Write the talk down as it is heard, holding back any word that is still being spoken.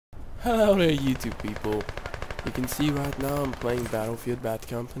Hello there YouTube people. You can see right now I'm playing Battlefield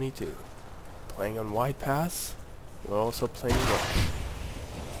Company 2. Playing on White Pass. We're also playing Yarr.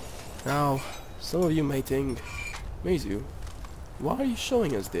 Now, some of you may think, Mizu, why are you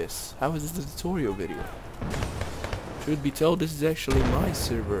showing us this? How is this a tutorial video? Truth be told, this is actually my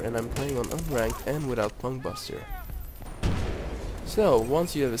server and I'm playing on unranked and without Punkbuster. So,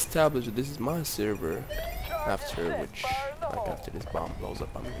 once you have established that this is my server, after this bomb blows up,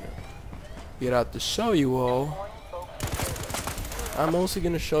 I'm gonna get out to show you all. I'm also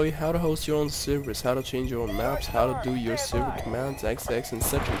gonna show you how to host your own servers, how to change your own maps, how to do your server commands, XX and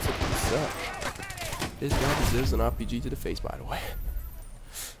such and such and such. This guy deserves an RPG to the face, by the way.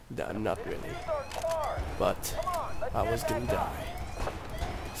 Not really, but I was gonna die.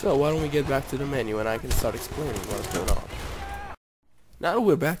 So why don't we get back to the menu and I can start explaining what's going on. Now that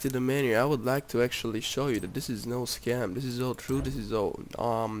we're back to the menu, I would like to actually show you that this is no scam. This is all true. This is all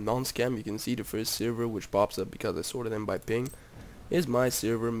non-scam. You can see the first server which pops up because I sorted them by ping is my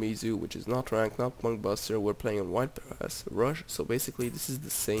server Mizu, which is not ranked, not Punkbuster. We're playing on White Pass Rush, so basically this is the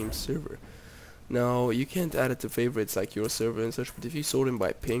same server. Now you can't add it to favorites like your server and such, but if you sort them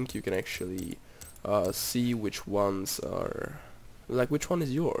by pink, you can actually see which ones are which one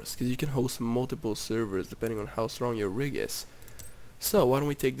is yours, because you can host multiple servers depending on how strong your rig is. So why don't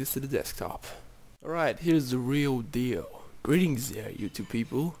we take this to the desktop? Alright, here's the real deal. Greetings there, YouTube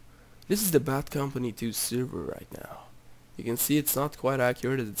people. This is the Bat Company 2 server right now. You can see it's not quite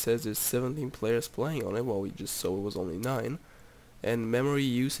accurate as it says there's 17 players playing on it, while we just saw it was only 9. And memory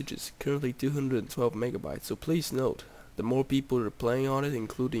usage is currently 212 megabytes, so please note, the more people that are playing on it,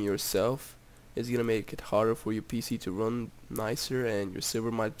 including yourself, is gonna make it harder for your PC to run nicer and your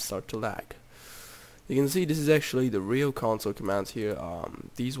server might start to lag. You can see this is actually the real console commands here.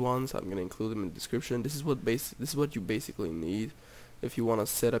 These ones I'm gonna include them in the description. This is what you basically need if you want to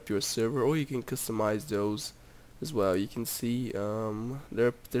set up your server, or you can customize those as well. You can see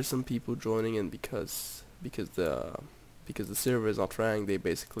there's some people joining in because the server is not ranked. They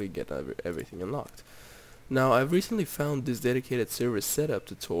basically get everything unlocked. Now I've recently found this dedicated server setup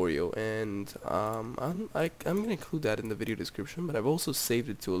tutorial, and I'm gonna include that in the video description, but I've also saved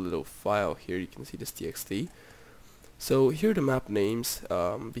it to a little file here. You can see this txt. So here are the map names,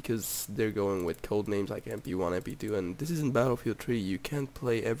 because they're going with code names like MP1, MP2, and this is in Battlefield 3. You can't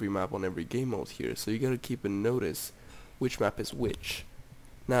play every map on every game mode here, so you gotta keep a notice which map is which.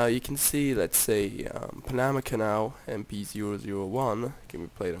 Now you can see, let's say Panama Canal MP001 can be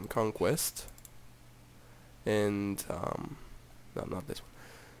played on Conquest. And no, not this one.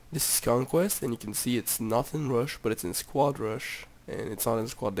 This is Conquest, and you can see it's not in Rush, but it's in Squad Rush, and it's not in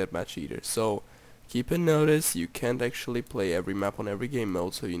Squad Deathmatch either. So keep a notice, you can't actually play every map on every game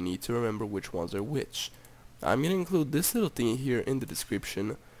mode, so you need to remember which ones are which. I'm gonna include this little thing here in the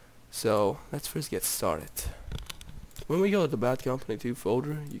description. So let's first get started. When we go to the Bat Company 2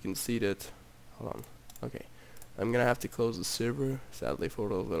 folder, you can see that. Hold on. Okay, I'm gonna have to close the server, sadly for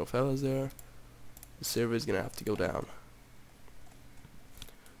those little fellas there. The server is gonna have to go down.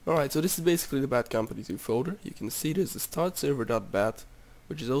 Alright, so this is basically the Bat Company 2 folder. You can see there's the StartServer.bat,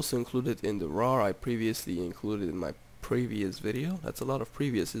 which is also included in the RAR I previously included in my previous video. That's a lot of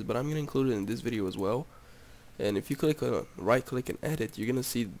previous's, but I'm gonna include it in this video as well. And if you click on right click and edit, you're gonna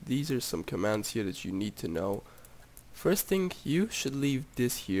see these are some commands here that you need to know. First thing, you should leave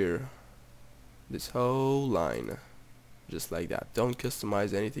this here, this whole line, just like that. Don't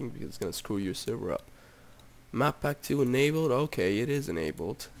customize anything because it's gonna screw your server up. Map pack 2 enabled, okay, it is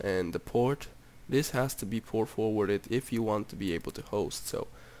enabled. And the port, this has to be port forwarded if you want to be able to host. So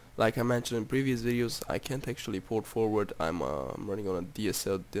like I mentioned in previous videos, I can't actually port forward. I'm running on a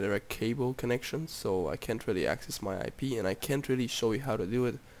DSL direct cable connection, so I can't really access my IP, and I can't really show you how to do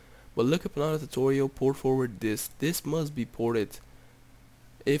it. But look up another tutorial, port forward this. This must be ported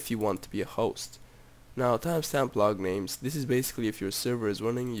if you want to be a host. Now, timestamp log names, this is basically if your server is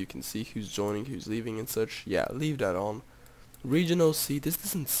running, you can see who's joining, who's leaving and such. Yeah, leave that on. Region OC, this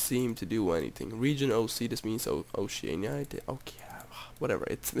doesn't seem to do anything. Region OC, this means Oceania. Okay, whatever,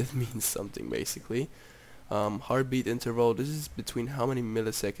 it means something basically. Heartbeat interval, this is between how many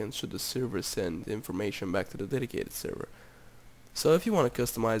milliseconds should the server send information back to the dedicated server. So if you want to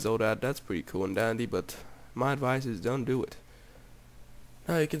customize all that, that's pretty cool and dandy, but my advice is don't do it.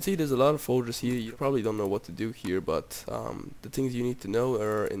 Now you can see there's a lot of folders here. You probably don't know what to do here, but the things you need to know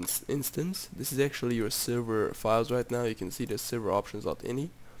are in instance. This is actually your server files right now. You can see the server options.ini,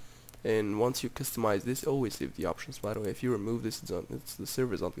 and once you customize this, always leave the options. By the way, if you remove this, the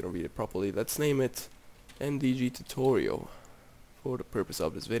server is not going to read it properly. Let's name it MDG tutorial for the purpose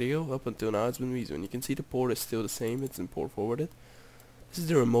of this video. Up until now it's been Mizu, and you can see the port is still the same. It's in port forwarded. This is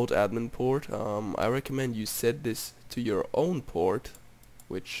the remote admin port. I recommend you set this to your own port,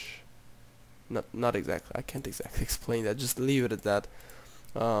 which not exactly, I can't exactly explain that, just leave it at that.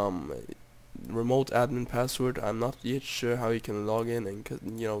 Remote admin password, I'm not yet sure how you can log in, and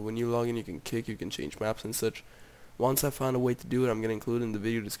you know, when you log in you can change maps and such. Once I find a way to do it, I'm gonna include in the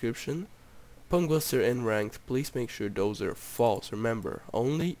video description. Punkbuster and ranked, please make sure those are false. Remember,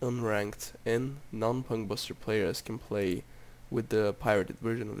 only unranked and non-Punkbuster players can play with the pirated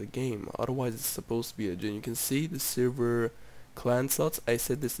version of the game, otherwise it's supposed to be legit. You can see the server clan slots, I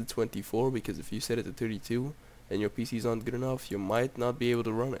set this to 24 because if you set it to 32 and your PC's not good enough, you might not be able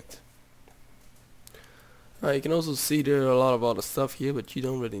to run it. You can also see there are a lot of other stuff here, but you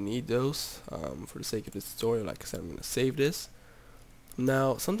don't really need those. For the sake of this tutorial, like I said, I'm going to save this.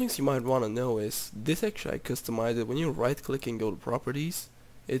 Now, some things you might want to know is, this actually I customized it. When you right click and go to properties,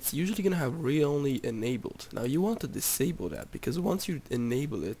 it's usually going to have read-only enabled. Now you want to disable that, because once you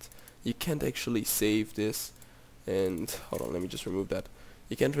enable it, you can't actually save this. And, hold on, let me just remove that.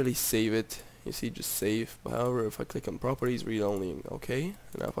 You can't really save it. You see, just save. However, if I click on properties, read-only, okay.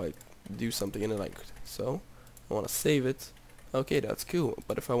 And now if I do something in it like so, I want to save it, okay, that's cool.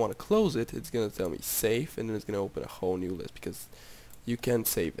 But if I want to close it, it's gonna tell me save, and then it's gonna open a whole new list because you can't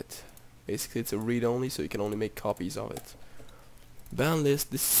save it. Basically, it's a read-only, so you can only make copies of it. Ban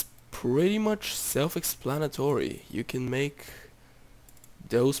list, this is pretty much self-explanatory. You can make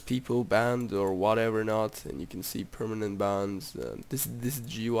those people banned or whatever not, and you can see permanent bans. This is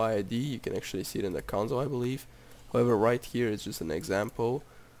GUI ID. You can actually see it in the console, I believe. However, right here is just an example.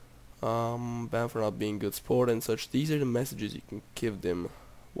 Banned for not being good sport and such. These are the messages you can give them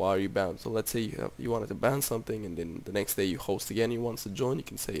while you ban. So let's say you wanted to ban something, and then the next day you host again, he wants to join, you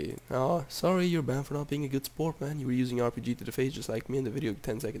can say, oh, sorry, you're banned for not being a good sport, man. You were using RPG to the face just like me in the video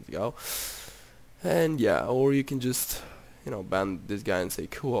 10 seconds ago. And yeah, or you can just, you know, ban this guy and say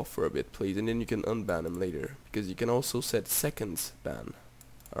cool off for a bit please, and then you can unban him later, because you can also set seconds ban.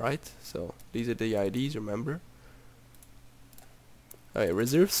 Alright, so these are the IDs, remember. Alright,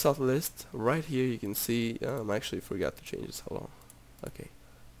 reserve slot list. Right here you can see, I actually forgot to change this, hold on.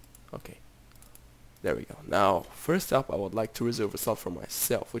 Okay, there we go. Now, first up, I would like to reserve a slot for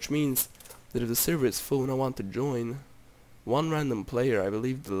myself, which means that if the server is full and I want to join, one random player, I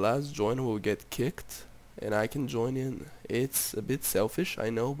believe the last joiner will get kicked, and I can join in. It's a bit selfish, I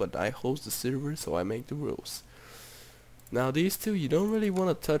know, but I host the server, so I make the rules. Now these two, you don't really want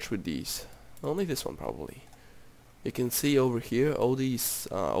to touch with these. Only this one probably. You can see over here all these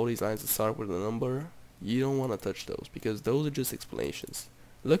lines that start with a number. You don't want to touch those, because those are just explanations.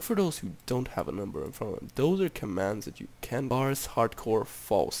 Look for those who don't have a number in front of them. Those are commands that you can. Bars hardcore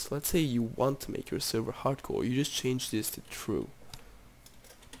false. Let's say you want to make your server hardcore. You just change this to true.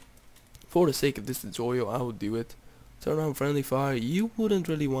 For the sake of this tutorial, I would do it. Turn on friendly fire. You wouldn't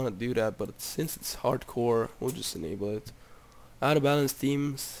really want to do that, but since it's hardcore, we'll just enable it. Out of balance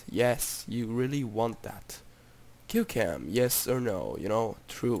teams. Yes, you really want that. Kill cam, yes or no, you know,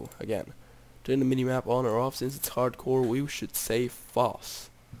 true, again. Turn the minimap on or off. Since it's hardcore, we should say false.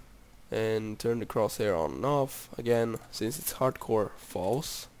 And turn the crosshair on and off, again, since it's hardcore,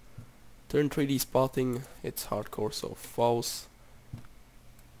 false. Turn 3D spotting, it's hardcore, so false.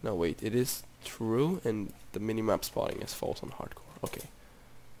 No wait, it is true, and the minimap spotting is false on hardcore, okay.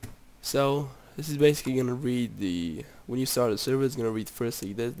 So, this is basically gonna read the, when you start the server, it's gonna read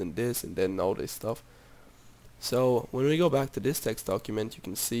firstly this, and then all this stuff. So when we go back to this text document, you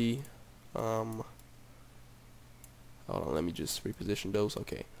can see, hold on, let me just reposition those.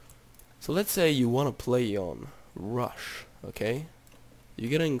 Okay, so let's say you want to play on Rush. Okay,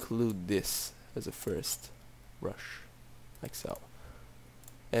 you're gonna include this as a first Rush, like so.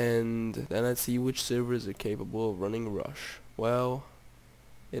 And then let's see which servers are capable of running Rush. Well,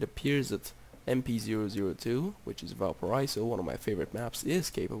 it appears that MP002, which is Valparaiso, one of my favorite maps, is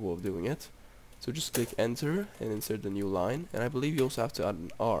capable of doing it. So just click enter and insert the new line, and I believe you also have to add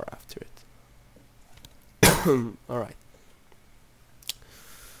an R after it. Alright.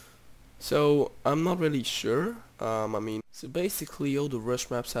 So I'm not really sure. So basically all the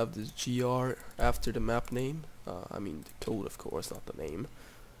Rush maps have this GR after the map name. I mean the code, of course, not the name.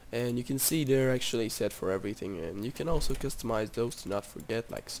 And you can see they're actually set for everything, and you can also customize those to not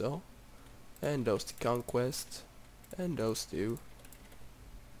forget, like so. And those to conquest, and those two.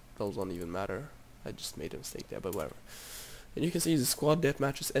 Those don't even matter. I just made a mistake there, but whatever. And you can see the squad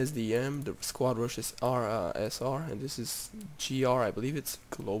deathmatch is SDM, the squad rush is SR, and this is GR. I believe it's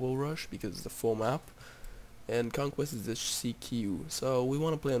global rush because it's the full map. And conquest is the CQ. So we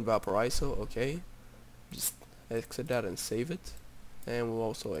want to play on Valparaiso, okay. Just exit that and save it. And we'll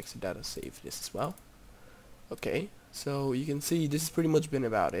also exit that and save this as well. Okay. So you can see this has pretty much been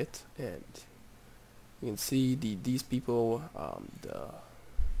about it, and you can see these people,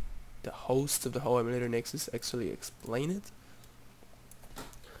 the host of the whole EmulatorNexus actually explain it.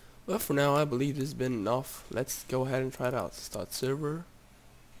 But for now, I believe this has been enough. Let's go ahead and try it out. Start server.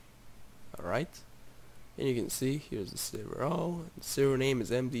 Alright. And you can see here's the server. Oh, the server name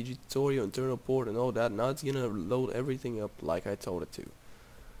is MDG tutorial, internal port, and all that. Now it's gonna load everything up like I told it to.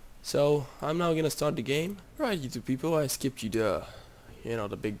 So I'm now gonna start the game. Right, YouTube people, I skipped you the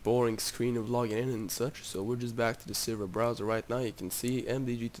big boring screen of logging in and such. So we're just back to the server browser right now. You can see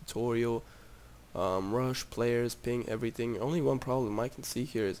MDG tutorial, rush, players, ping, everything. Only one problem I can see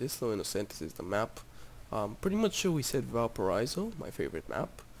here is Isla Innocentis is the map. Pretty much sure we said Valparaiso, my favorite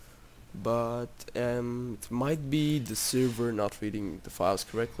map. But it might be the server not reading the files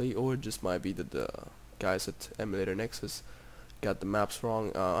correctly, or it just might be that the guys at EmulatorNexus got the maps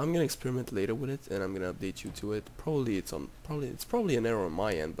wrong. I'm gonna experiment later with it, and I'm gonna update you to it. It's probably an error on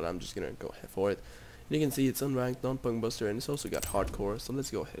my end, but I'm just gonna go ahead for it. And you can see it's unranked, non-punk buster, and it's also got hardcore. So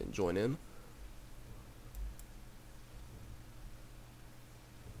let's go ahead and join in.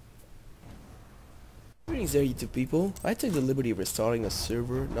 Greetings there, YouTube people. I took the liberty of restarting a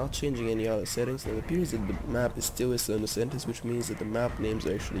server, not changing any other settings, and it appears that the map is still Isla Innocentis, which means that the map names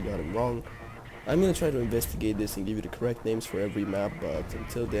actually got it wrong. I'm gonna try to investigate this and give you the correct names for every map, but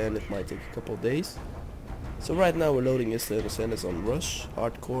until then it might take a couple of days. So right now we're loading Isla Innocentis on Rush,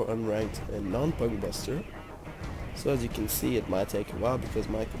 Hardcore, Unranked, and Non-Punk Buster. So as you can see, it might take a while because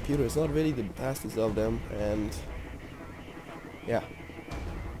my computer is not really the fastest of them, and yeah.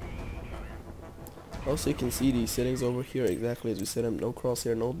 Also you can see these settings over here exactly as we set them, no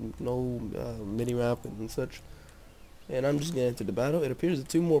crosshair, no mini-map and such. And I'm just gonna enter the battle. It appears that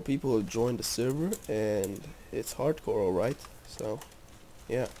 2 more people have joined the server, and it's hardcore, alright. So,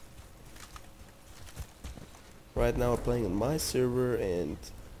 yeah. Right now we're playing on my server, and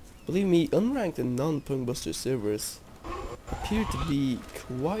believe me, unranked and non-punk buster servers appear to be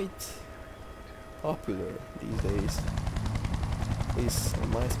quite popular these days. At least in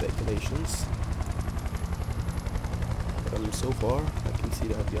my speculations. So far, I can see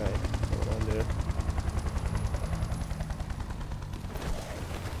that guy going on there.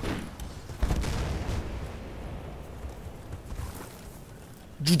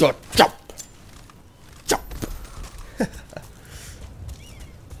 Jump! Jump!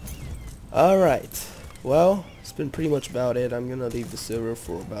 Alright, well, it's been pretty much about it. I'm gonna leave the server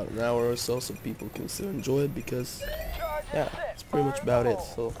for about an hour or so people can still enjoy it, because, yeah, it's pretty much about it.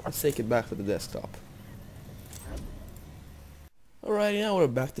 So, let's take it back to the desktop. Alright, now we're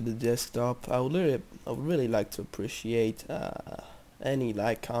back to the desktop. I would really like to appreciate any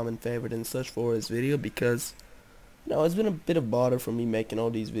like, comment, favorite and such for this video, because it's been a bit of bother for me making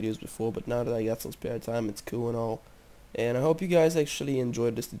all these videos before, but now that I got some spare time, it's cool and all. And I hope you guys actually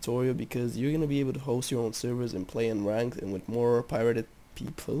enjoyed this tutorial, because you're gonna be able to host your own servers and play in ranked and with more pirated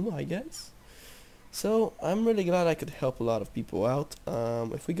people, I guess. So I'm really glad I could help a lot of people out.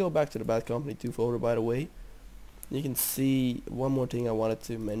 If we go back to the Bad Company 2 folder, by the way, you can see one more thing I wanted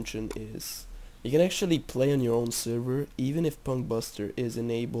to mention is you can actually play on your own server even if Punk Buster is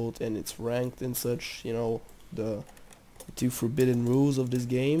enabled and it's ranked and such, the 2 forbidden rules of this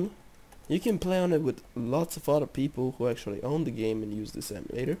game. You can play on it with lots of other people who actually own the game and use this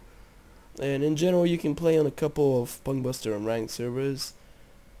emulator. And in general you can play on a couple of Punk Buster and ranked servers.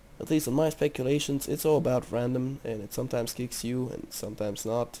 At least in my speculations, it's all about random, and it sometimes kicks you and sometimes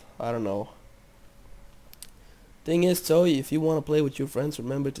not. I don't know. Thing is, so if you want to play with your friends,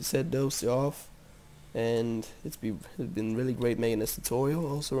 remember to set those off. And it's been really great making this tutorial.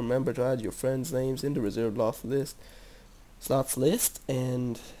 Also remember to add your friends' names in the reserved slots list.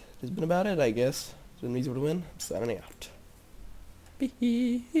 And that's been about it, I guess. It's been Mizu to win. I'm signing out.